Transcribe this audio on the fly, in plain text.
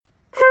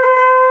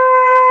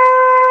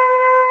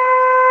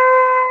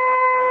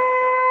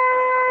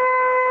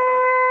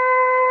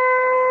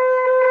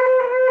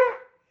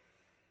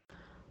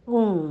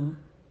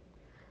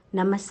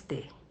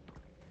Namaste.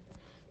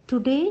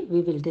 Today we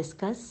will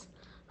discuss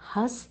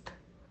Hast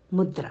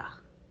Mudra.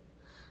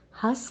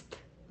 Hast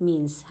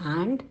means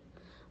hand,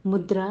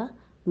 Mudra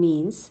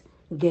means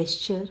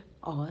gesture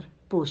or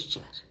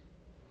posture.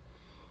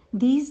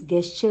 These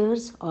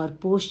gestures or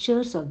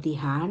postures of the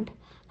hand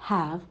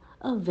have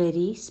a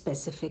very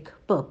specific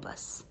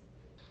purpose.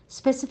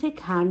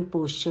 Specific hand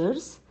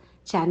postures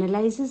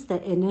channelizes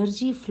the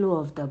energy flow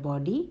of the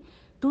body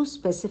to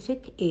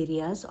specific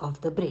areas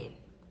of the brain.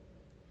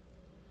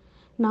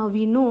 Now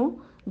we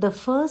know the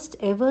first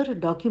ever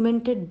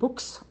documented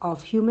books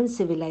of human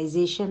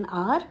civilization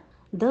are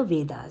the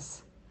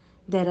Vedas.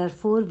 There are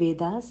 4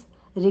 Vedas: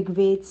 Rig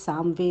Veda,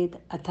 Samved,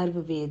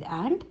 Atharva Veda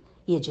and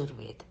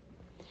Yajurveda.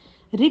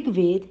 Rig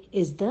Veda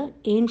is the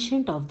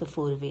ancient of the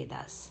 4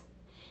 Vedas.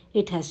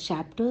 It has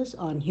chapters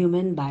on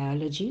human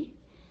biology,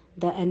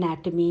 the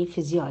anatomy,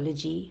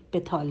 physiology,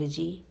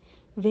 pathology,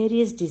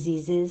 various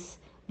diseases,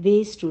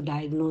 ways to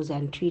diagnose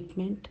and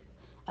treatment,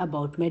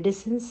 about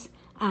medicines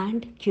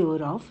and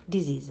cure of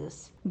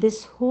diseases.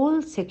 This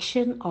whole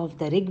section of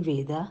the Rig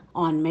Veda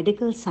on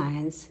medical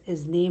science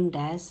is named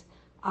as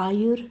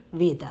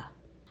Ayurveda.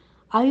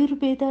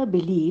 Ayurveda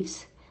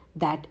believes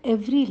that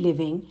every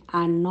living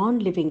and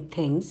non-living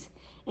things,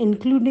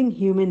 including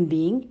human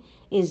being,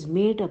 is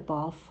made up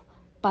of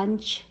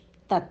Panch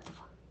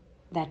Tattva,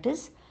 that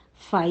is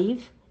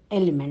 5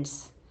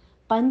 elements.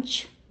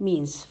 Panch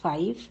means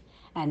 5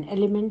 and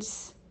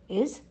elements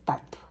is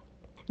Tattva.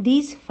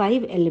 These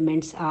 5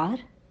 elements are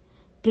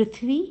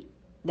Prithvi,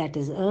 that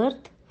is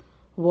earth,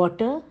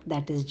 water,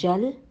 that is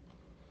Jal,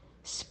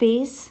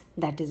 space,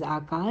 that is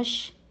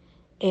Akash,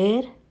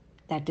 air,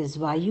 that is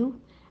Vayu,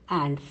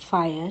 and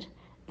fire,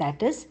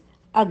 that is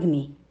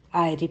Agni.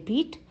 I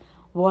repeat,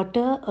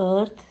 water,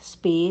 earth,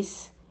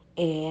 space,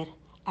 air,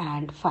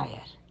 and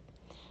fire.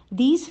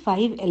 These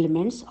 5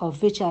 elements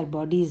of which our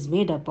body is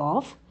made up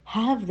of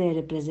have their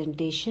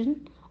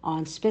representation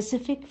on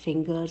specific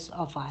fingers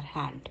of our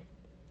hand.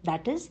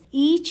 That is,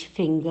 each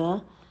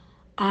finger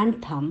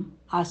and thumb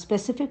are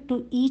specific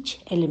to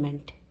each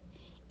element.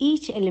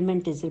 Each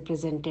element is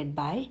represented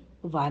by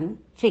 1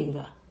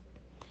 finger.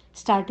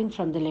 Starting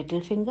from the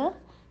little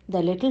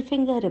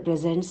finger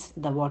represents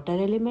the water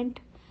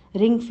element,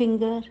 ring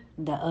finger,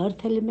 the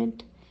earth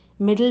element,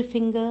 middle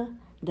finger,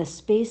 the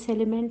space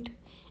element,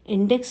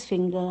 index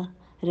finger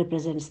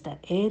represents the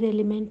air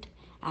element,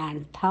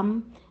 and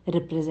thumb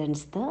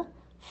represents the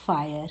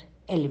fire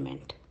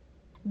element.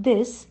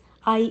 This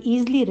I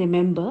easily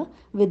remember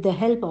with the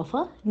help of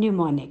a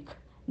mnemonic,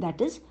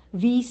 that is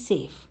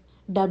V-SAFE,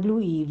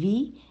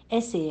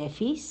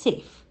 W-E-V-S-A-F-E,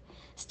 safe.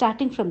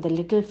 Starting from the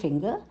little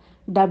finger,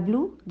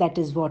 W, that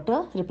is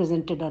water,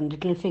 represented on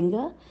little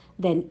finger,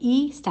 then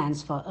E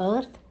stands for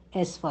earth,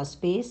 S for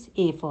space,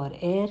 A for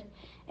air,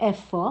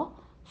 F for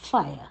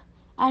fire,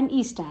 and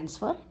E stands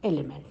for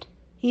element.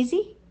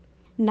 Easy?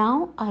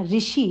 Now our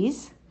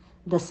rishis,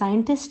 the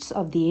scientists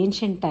of the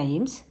ancient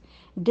times,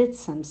 did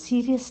some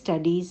serious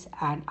studies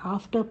and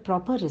after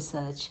proper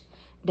research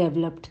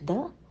developed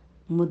the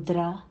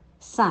Mudra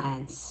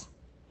science,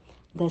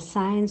 the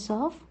science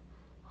of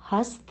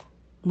Hast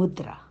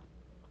Mudra,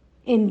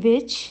 in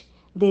which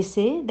they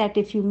say that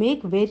if you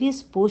make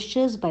various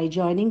postures by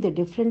joining the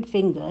different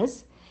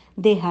fingers,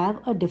 they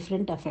have a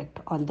different effect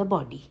on the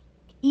body.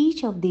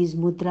 Each of these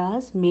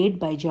mudras made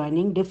by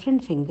joining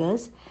different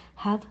fingers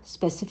have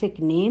specific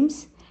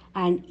names,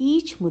 and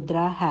each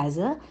mudra has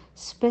a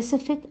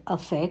specific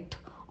effect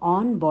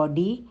on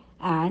body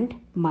and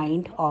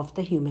mind of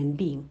the human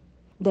being.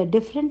 The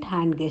different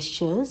hand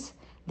gestures,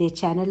 they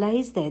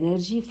channelize the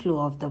energy flow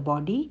of the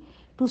body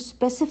to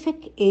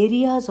specific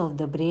areas of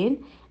the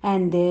brain,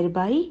 and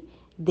thereby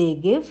they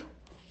give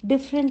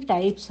different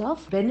types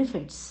of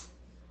benefits,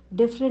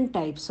 different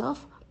types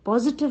of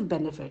positive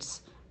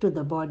benefits to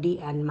the body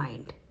and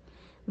mind.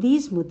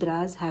 These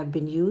mudras have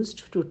been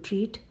used to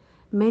treat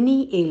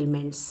many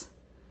ailments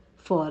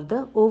for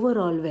the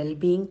overall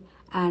well-being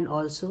and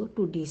also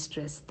to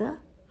de-stress the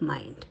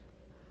mind.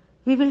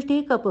 We will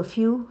take up a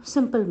few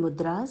simple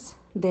mudras,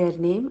 their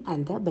name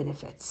and the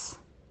benefits.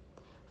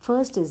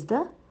 First is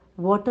the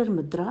water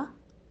mudra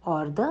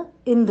or the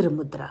Indra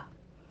mudra.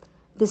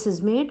 This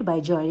is made by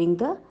joining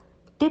the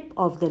tip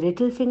of the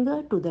little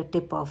finger to the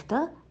tip of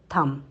the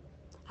thumb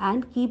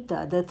and keep the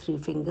other 3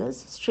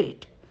 fingers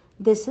straight.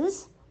 This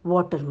is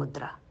water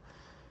mudra.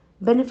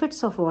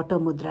 Benefits of water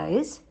mudra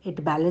is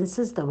it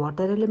balances the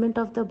water element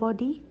of the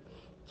body,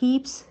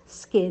 keeps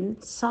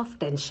skin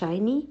soft and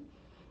shiny,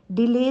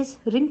 delays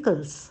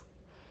wrinkles.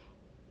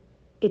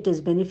 It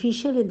is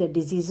beneficial in the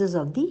diseases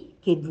of the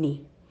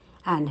kidney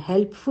and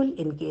helpful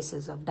in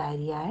cases of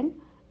diarrhea and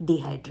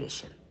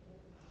dehydration.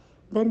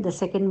 Then the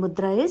second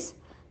mudra is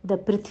the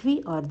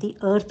Prithvi or the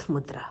earth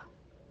mudra.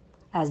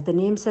 As the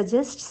name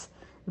suggests,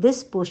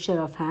 this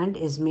posture of hand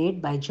is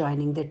made by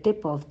joining the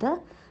tip of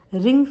the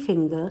ring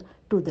finger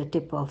to the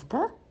tip of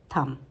the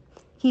thumb,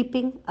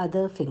 keeping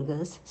other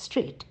fingers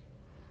straight.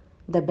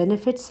 The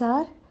benefits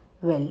are,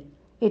 well,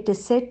 it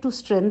is said to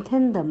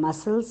strengthen the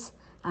muscles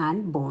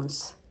and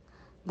bones.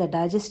 The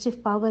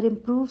digestive power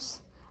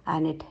improves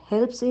and it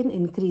helps in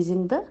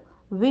increasing the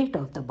weight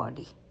of the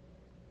body.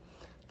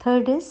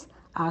 Third is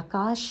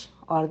Akash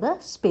or the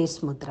space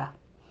mudra.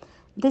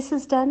 This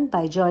is done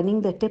by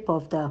joining the tip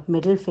of the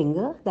middle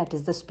finger, that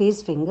is the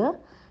space finger,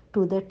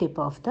 to the tip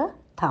of the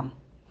thumb,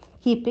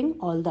 keeping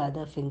all the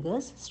other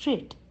fingers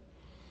straight.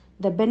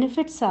 The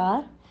benefits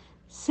are,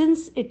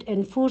 since it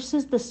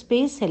enforces the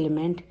space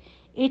element,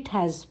 it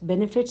has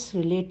benefits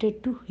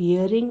related to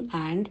hearing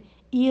and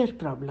ear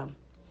problem.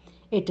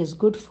 It is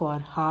good for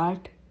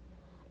heart,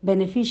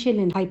 beneficial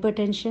in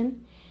hypertension.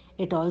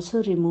 It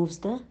also removes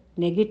the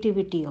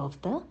negativity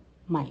of the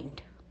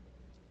mind.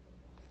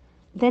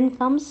 Then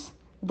comes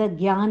the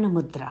Gyan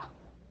Mudra.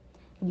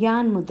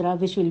 Gyan Mudra,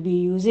 which we'll be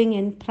using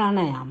in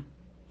pranayam.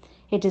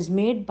 It is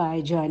made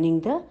by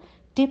joining the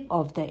tip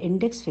of the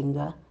index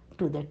finger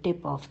to the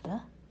tip of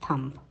the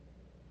thumb.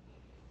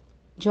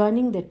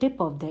 Joining the tip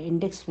of the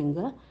index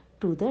finger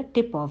to the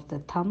tip of the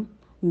thumb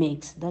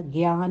makes the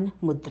Gyan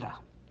Mudra.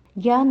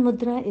 Gyan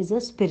Mudra is a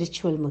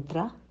spiritual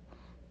mudra.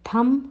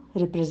 Thumb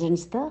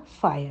represents the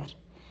fire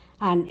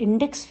and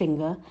index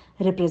finger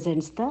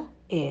represents the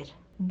air.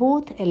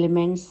 Both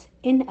elements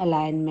in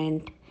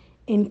alignment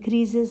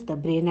increases the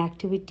brain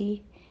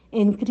activity,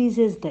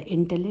 increases the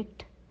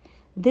intellect.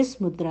 This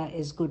mudra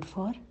is good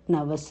for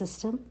nervous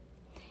system.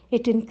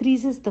 It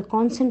increases the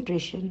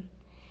concentration,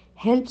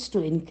 helps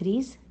to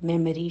increase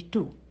memory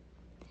too.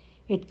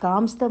 It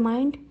calms the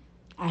mind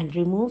and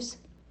removes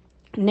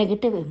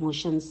negative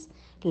emotions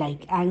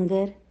like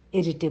anger,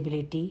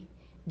 irritability,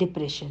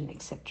 depression,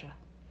 etc.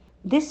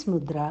 This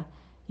mudra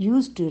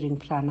used during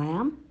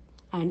pranayam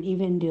and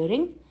even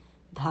during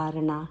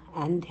dharana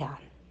and dhyan.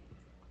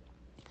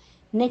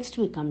 Next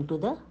we come to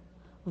the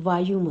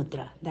Vayu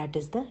Mudra, that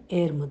is the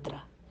air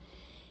mudra.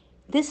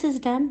 This is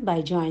done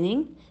by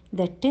joining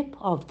the tip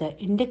of the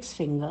index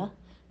finger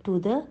to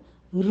the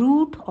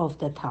root of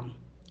the thumb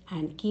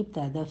and keep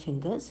the other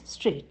fingers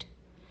straight.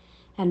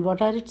 And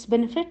what are its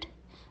benefits?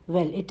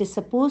 Well, it is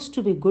supposed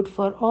to be good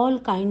for all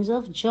kinds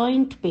of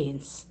joint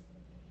pains.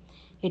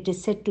 It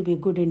is said to be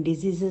good in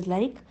diseases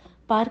like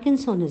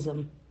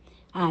Parkinsonism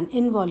and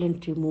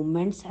involuntary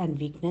movements and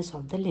weakness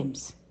of the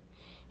limbs.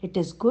 It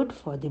is good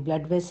for the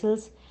blood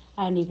vessels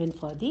and even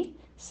for the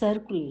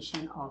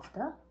circulation of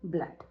the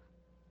blood.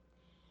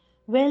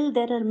 Well,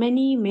 there are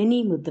many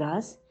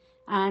mudras,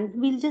 and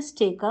we'll just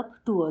take up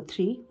 2 or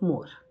 3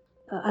 more.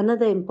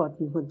 Another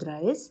important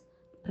mudra is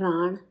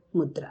Pran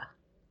Mudra.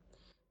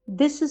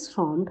 This is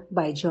formed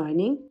by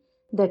joining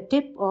the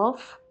tip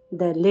of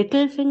the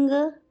little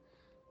finger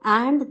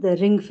and the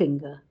ring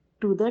finger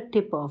to the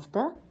tip of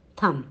the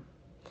thumb.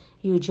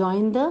 You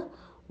join the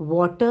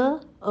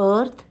water,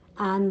 earth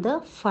and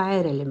the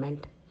fire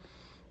element.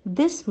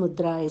 This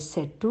mudra is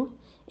said to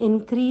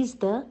increase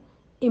the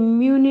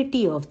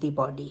immunity of the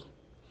body,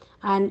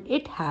 and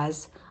it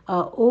has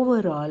an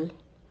overall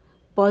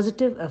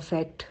positive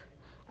effect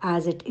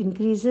as it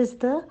increases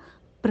the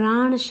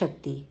prana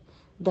shakti,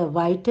 the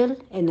vital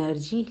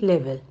energy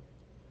level.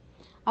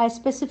 I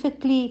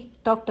specifically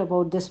talked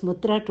about this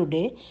mudra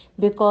today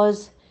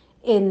because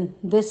in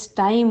this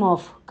time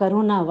of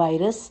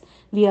coronavirus,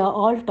 we are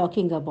all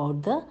talking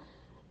about the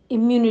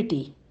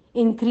immunity,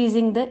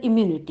 increasing the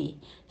immunity.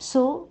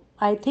 So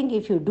I think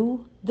if you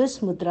do this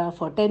mudra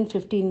for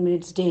 10-15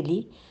 minutes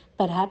daily,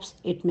 perhaps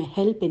it may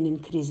help in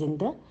increasing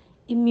the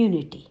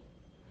immunity.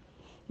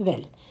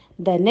 Well,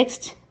 the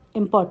next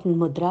important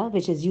mudra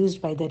which is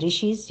used by the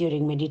rishis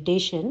during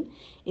meditation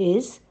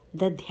is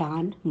the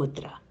Dhyan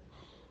Mudra.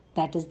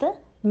 That is the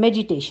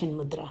meditation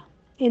mudra.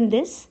 In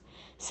this,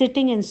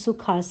 sitting in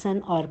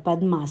Sukhasana or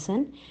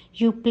Padmasana,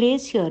 you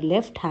place your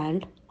left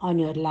hand on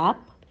your lap,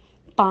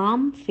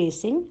 palm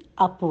facing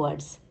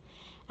upwards,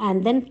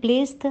 and then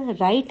place the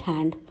right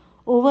hand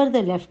over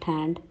the left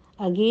hand,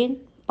 again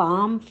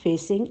palm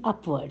facing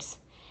upwards,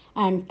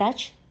 and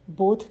touch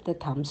both the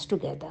thumbs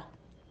together.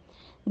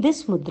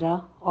 This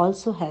mudra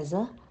also has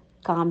a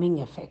calming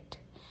effect,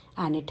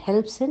 and it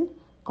helps in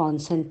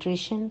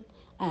concentration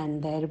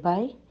and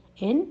thereby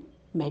in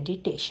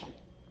meditation.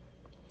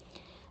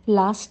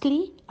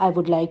 Lastly, I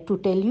would like to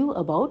tell you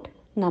about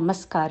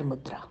Namaskar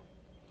Mudra.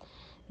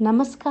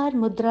 Namaskar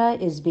Mudra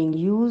is being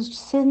used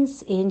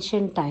since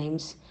ancient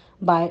times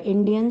by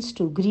Indians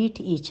to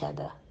greet each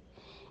other.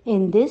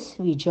 In this,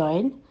 we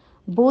join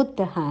both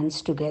the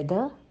hands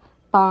together,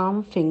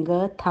 palm,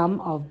 finger, thumb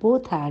of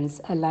both hands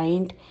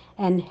aligned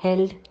and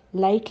held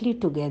lightly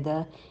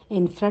together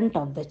in front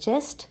of the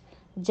chest,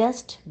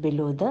 just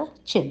below the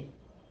chin.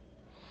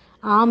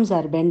 Arms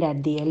are bent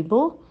at the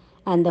elbow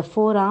and the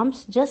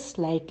forearms just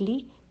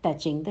slightly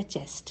touching the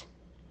chest.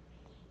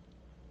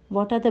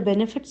 What are the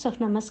benefits of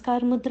Namaskar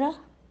Mudra?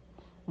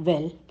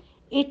 Well,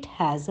 it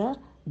has a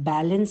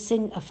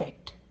balancing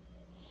effect.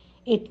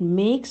 It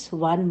makes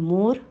one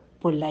more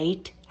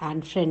polite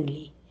and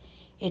friendly.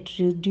 It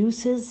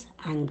reduces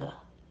anger.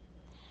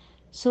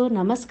 So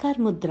Namaskar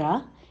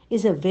Mudra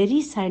is a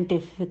very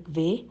scientific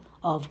way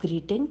of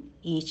greeting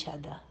each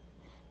other.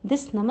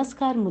 This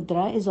Namaskar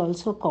Mudra is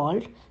also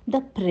called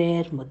the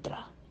prayer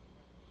mudra.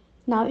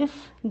 Now,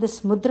 if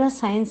this mudra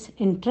science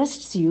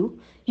interests you,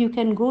 you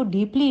can go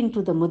deeply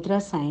into the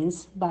mudra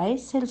science by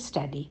self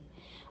study.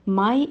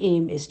 My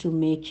aim is to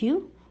make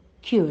you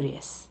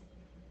curious.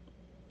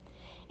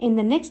 In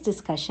the next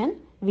discussion,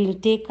 we'll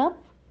take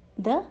up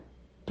the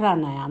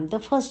pranayam, the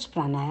first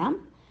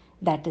pranayam,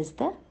 that is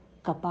the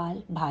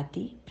Kapal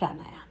Bhati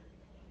pranayam.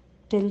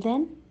 Till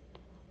then,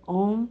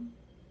 Om,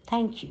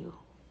 thank you.